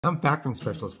I'm factoring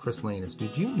specialist Chris Lanus.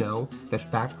 Did you know that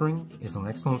factoring is an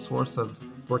excellent source of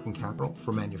working capital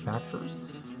for manufacturers?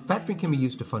 Factoring can be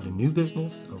used to fund a new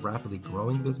business, a rapidly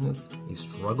growing business, a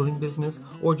struggling business,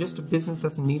 or just a business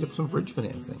that's in need of some bridge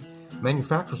financing.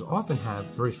 Manufacturers often have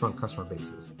very strong customer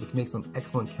bases, which makes them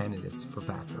excellent candidates for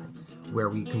factoring, where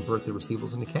we convert their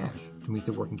receivables into cash to meet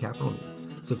their working capital needs.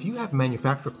 So if you have a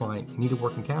manufacturer client in need of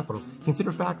working capital,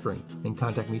 consider factoring and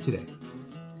contact me today.